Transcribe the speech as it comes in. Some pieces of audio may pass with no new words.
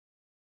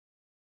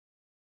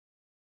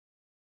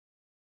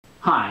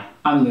Hi,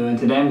 I'm Lou and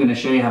today I'm going to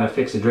show you how to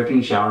fix a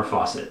dripping shower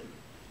faucet.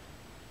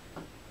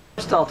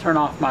 First I'll turn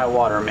off my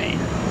water main.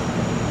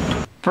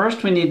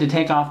 First we need to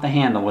take off the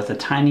handle with a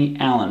tiny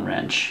Allen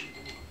wrench.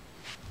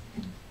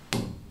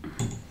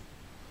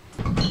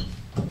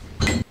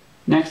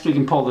 Next we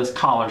can pull this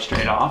collar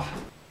straight off.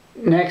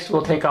 Next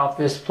we'll take off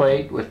this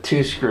plate with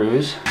 2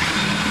 screws.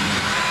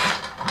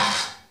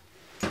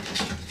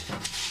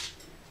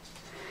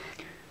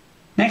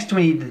 Next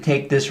we need to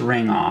take this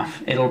ring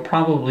off. It'll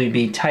probably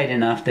be tight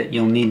enough that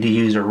you'll need to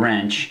use a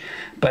wrench,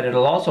 but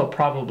it'll also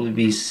probably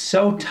be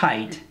so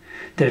tight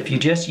that if you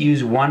just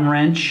use one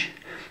wrench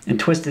and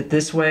twist it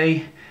this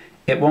way,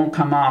 it won't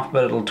come off,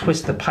 but it'll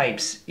twist the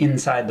pipes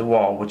inside the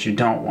wall, which you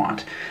don't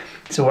want.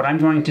 So what I'm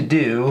going to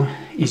do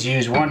is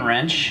use one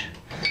wrench,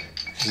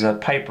 this is a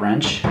pipe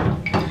wrench,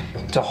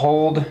 to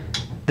hold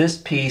this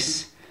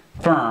piece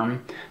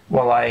firm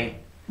while I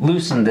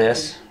loosen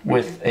this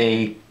with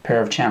a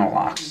pair of channel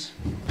locks.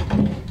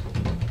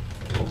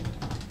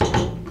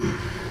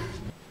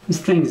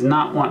 This thing's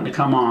not wanting to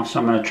come off, so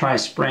I'm going to try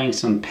spraying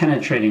some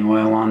penetrating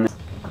oil on this.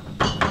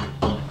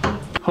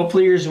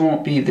 Hopefully yours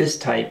won't be this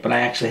tight, but I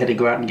actually had to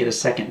go out and get a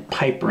second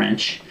pipe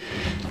wrench.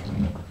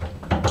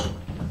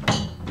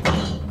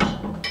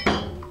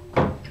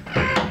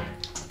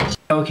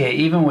 Okay,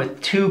 even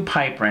with 2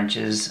 pipe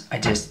wrenches, I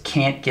just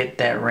can't get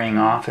that ring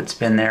off. It's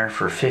been there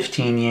for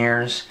 15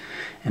 years,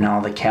 and all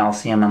the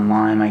calcium and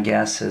lime, I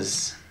guess,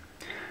 has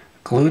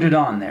glued it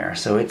on there,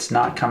 so it's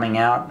not coming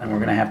out, and we're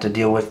going to have to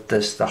deal with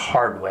this the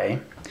hard way.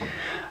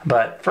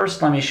 But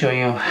first let me show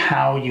you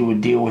how you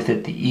would deal with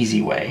it the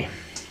easy way.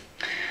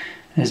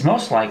 Is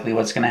most likely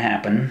what's going to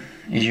happen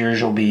is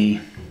yours will be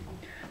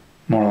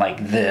more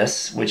like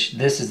this, which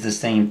this is the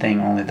same thing,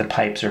 only the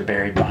pipes are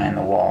buried behind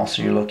the wall,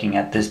 so you're looking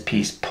at this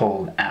piece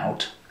pulled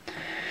out.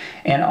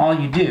 And all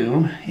you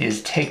do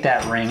is take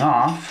that ring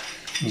off.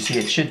 You see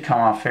it should come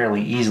off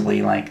fairly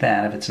easily like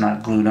that if it's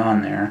not glued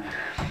on there.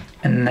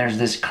 And then there's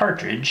this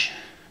cartridge,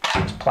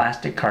 it's a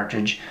plastic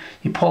cartridge,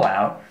 you pull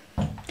out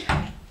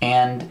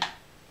and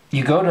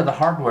you go to the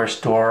hardware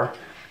store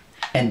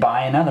and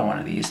buy another one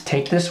of these.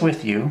 Take this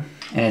with you,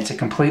 and it's a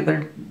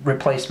completely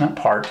replacement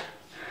part.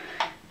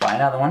 Buy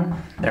another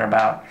one. They're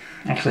about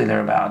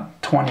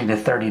 $20 to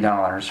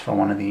 $30 for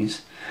one of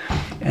these.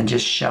 And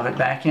just shove it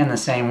back in the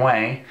same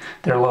way.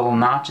 They're little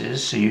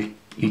notches, so you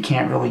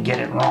can't really get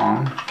it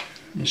wrong.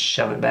 Just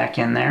shove it back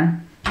in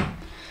there.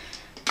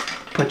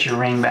 Put your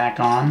ring back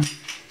on.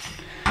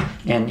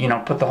 And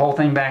put the whole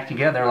thing back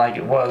together like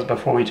it was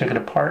before we took it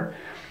apart.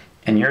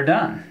 And you're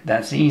done.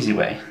 That's the easy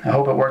way. I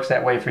hope it works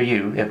that way for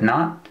you. If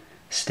not,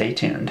 stay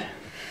tuned.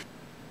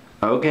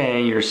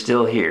 Okay, you're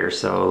still here,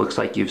 so it looks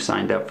like you've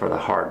signed up for the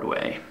hard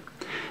way.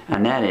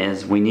 And that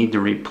is, we need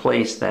to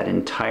replace that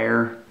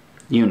entire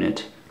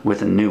unit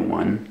with a new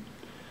one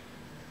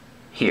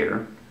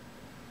here.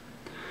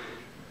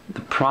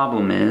 The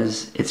problem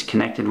is, it's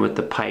connected with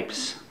the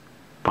pipes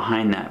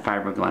behind that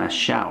fiberglass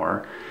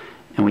shower,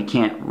 and we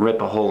can't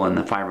rip a hole in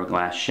the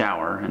fiberglass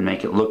shower and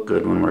make it look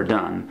good when we're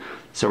done.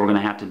 So we're going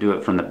to have to do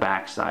it from the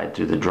back side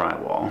through the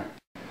drywall.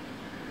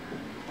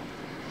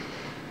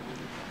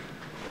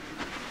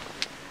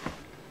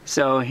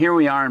 So here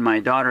we are in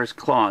my daughter's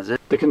closet.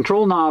 The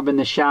control knob in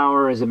the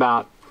shower is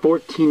about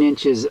 14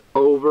 inches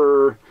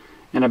over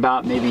and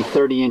about maybe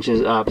 30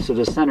 inches up, so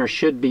the center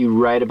should be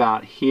right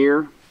about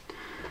here.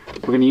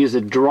 We're going to use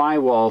a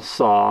drywall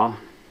saw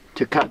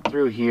to cut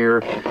through here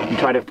and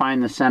try to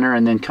find the center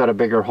and then cut a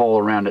bigger hole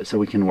around it so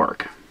we can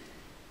work.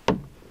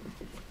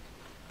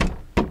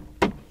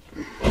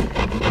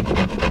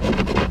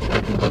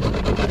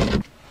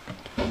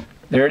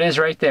 There it is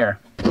right there.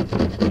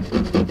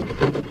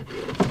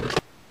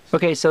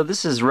 Okay, so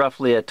this is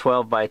roughly a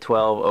 12 by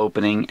 12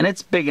 opening, and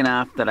it's big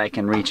enough that I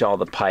can reach all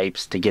the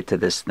pipes to get to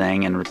this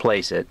thing and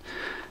replace it.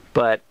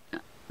 But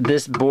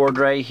this board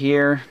right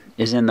here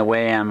is in the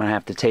way. I'm going to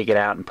have to take it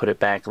out and put it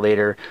back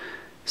later.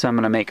 So I'm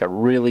going to make a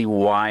really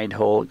wide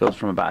hole. It goes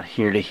from about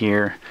here to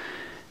here.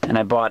 And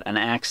I bought an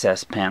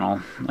access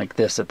panel like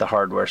this at the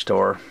hardware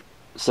store.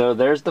 So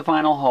there's the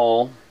final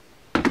hole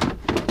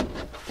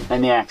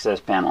and the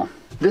access panel.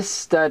 This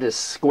stud is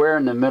square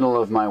in the middle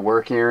of my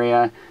work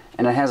area,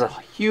 and it has a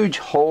huge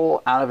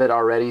hole out of it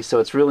already, so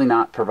it's really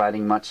not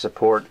providing much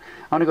support.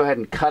 I'm going to go ahead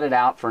and cut it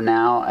out for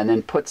now and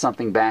then put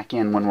something back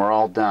in when we're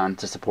all done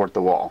to support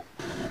the wall.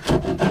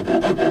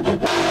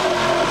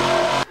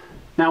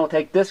 Now we'll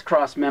take this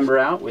cross member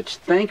out, which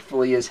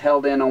thankfully is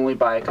held in only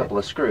by a couple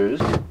of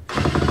screws.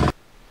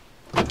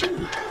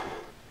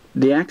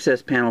 The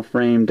access panel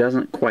frame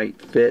doesn't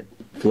quite fit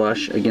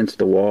flush against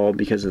the wall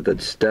because of the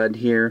stud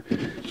here,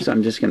 so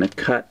I'm just going to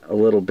cut a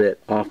little bit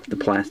off the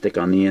plastic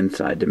on the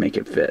inside to make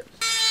it fit.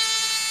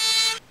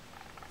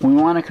 We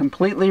want to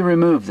completely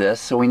remove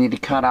this, so we need to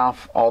cut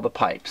off all the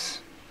pipes.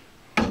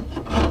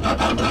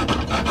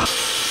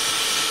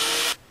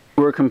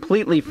 We're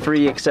completely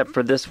free except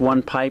for this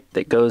one pipe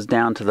that goes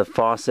down to the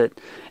faucet,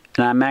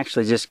 and I'm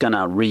actually just going to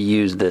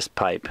reuse this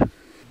pipe.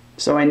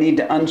 So I need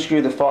to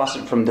unscrew the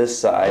faucet from this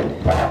side.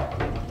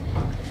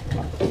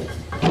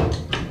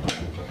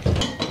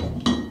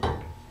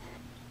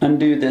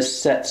 Undo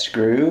this set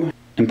screw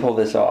and pull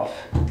this off.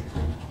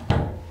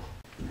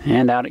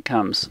 And out it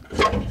comes.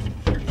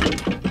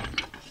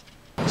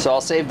 So I'll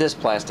save this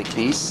plastic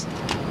piece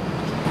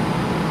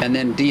and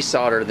then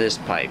desolder this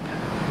pipe.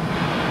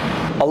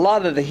 A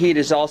lot of the heat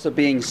is also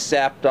being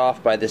sapped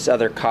off by this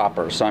other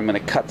copper, so I'm going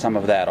to cut some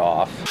of that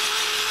off.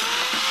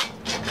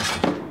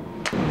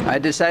 I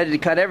decided to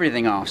cut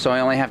everything off, so I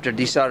only have to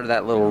desolder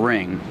that little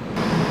ring.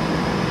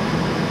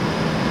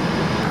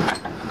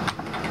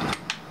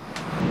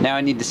 Now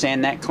I need to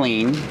sand that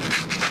clean.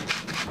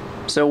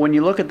 So when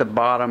you look at the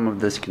bottom of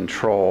this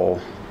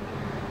control,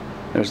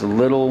 there's a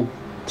little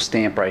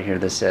stamp right here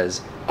that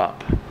says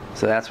up.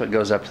 So that's what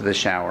goes up to the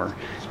shower,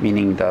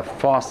 meaning the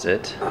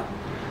faucet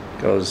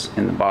goes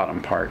in the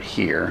bottom part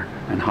here,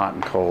 and hot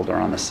and cold are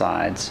on the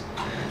sides.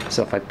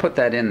 So if I put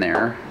that in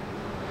there,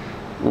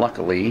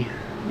 luckily,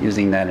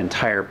 using that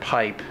entire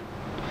pipe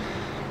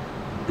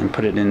and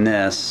put it in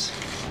this,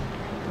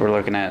 we're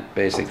looking at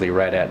basically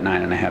right at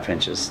 9.5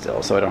 inches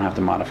still, so I don't have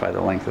to modify the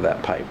length of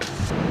that pipe.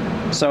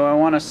 So I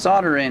want to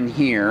solder in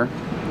here,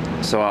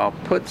 so I'll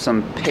put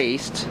some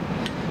paste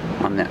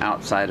on the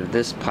outside of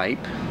this pipe,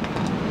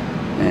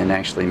 and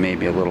actually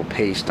maybe a little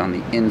paste on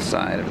the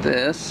inside of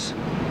this,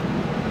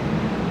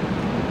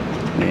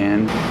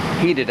 and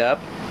heat it up.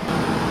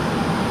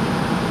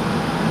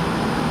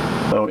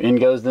 So in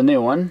goes the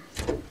new one.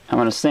 I'm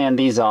going to sand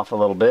these off a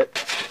little bit.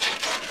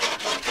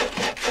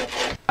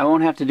 I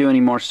won't have to do any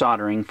more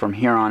soldering from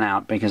here on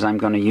out because I'm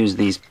going to use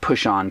these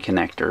push-on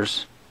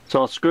connectors. So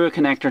I'll screw a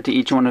connector to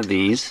each one of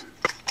these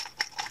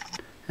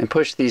and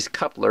push these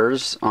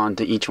couplers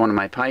onto each one of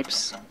my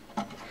pipes.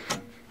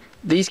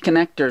 These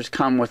connectors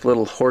come with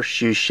little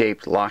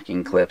horseshoe-shaped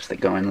locking clips that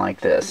go in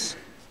like this.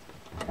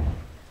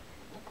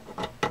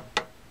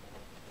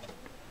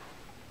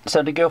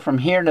 So to go from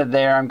here to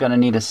there, I'm going to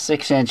need a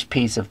 6-inch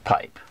piece of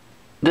pipe.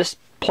 This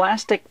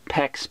plastic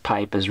PEX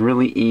pipe is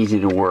really easy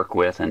to work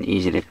with and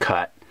easy to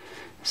cut,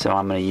 so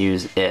I'm going to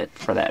use it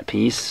for that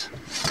piece.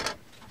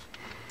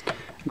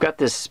 I've got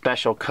this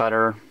special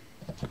cutter.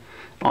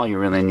 All you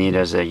really need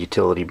is a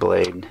utility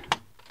blade.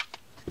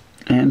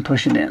 And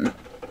push it in.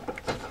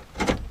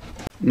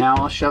 Now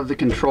I'll shove the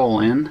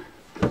control in.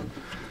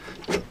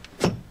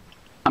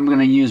 I'm going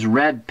to use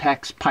red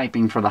PEX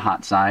piping for the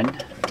hot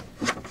side.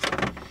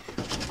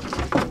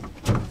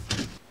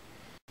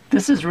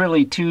 This is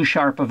really too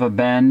sharp of a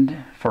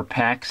bend for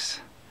PEX,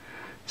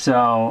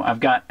 so I've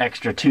got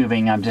extra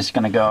tubing. I'm just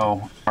going to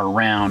go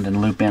around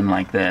and loop in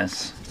like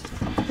this.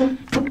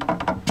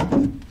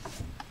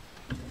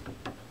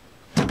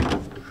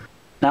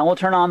 Now we'll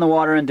turn on the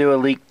water and do a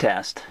leak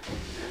test.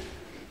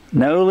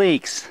 No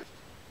leaks.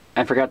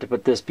 I forgot to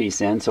put this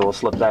piece in, so we'll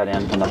slip that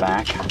in from the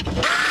back.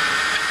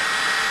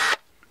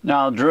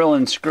 Now I'll drill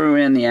and screw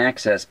in the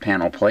access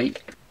panel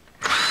plate.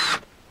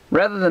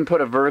 Rather than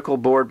put a vertical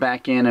board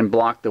back in and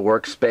block the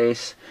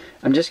workspace,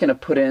 I'm just going to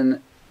put in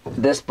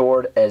this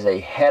board as a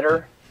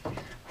header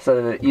so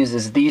that it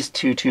uses these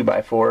two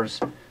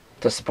 2x4s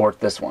to support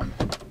this one.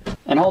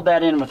 And hold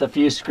that in with a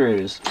few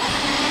screws.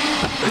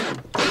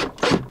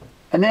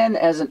 And then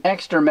as an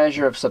extra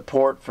measure of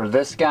support for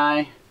this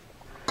guy,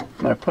 I'm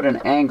going to put an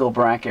angle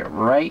bracket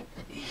right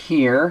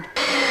here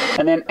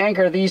and then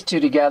anchor these two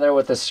together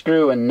with a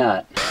screw and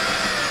nut.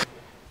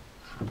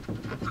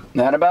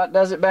 That about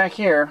does it back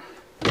here.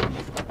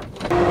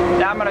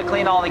 Now I'm going to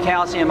clean all the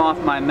calcium off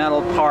my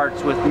metal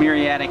parts with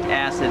muriatic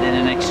acid in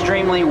an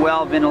extremely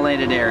well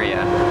ventilated area.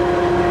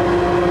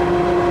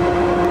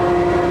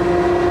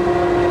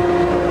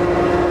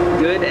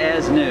 Good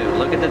as new.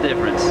 Look at the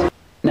difference.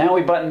 Now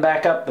we button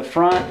back up the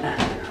front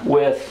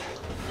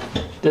with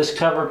this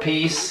cover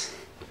piece,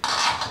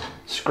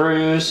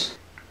 screws,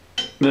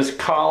 this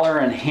collar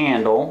and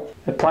handle,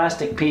 the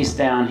plastic piece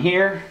down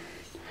here,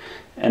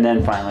 and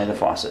then finally the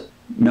faucet.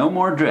 No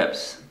more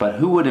drips, but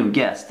who would have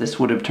guessed this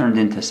would have turned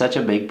into such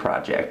a big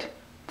project?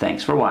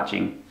 Thanks for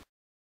watching.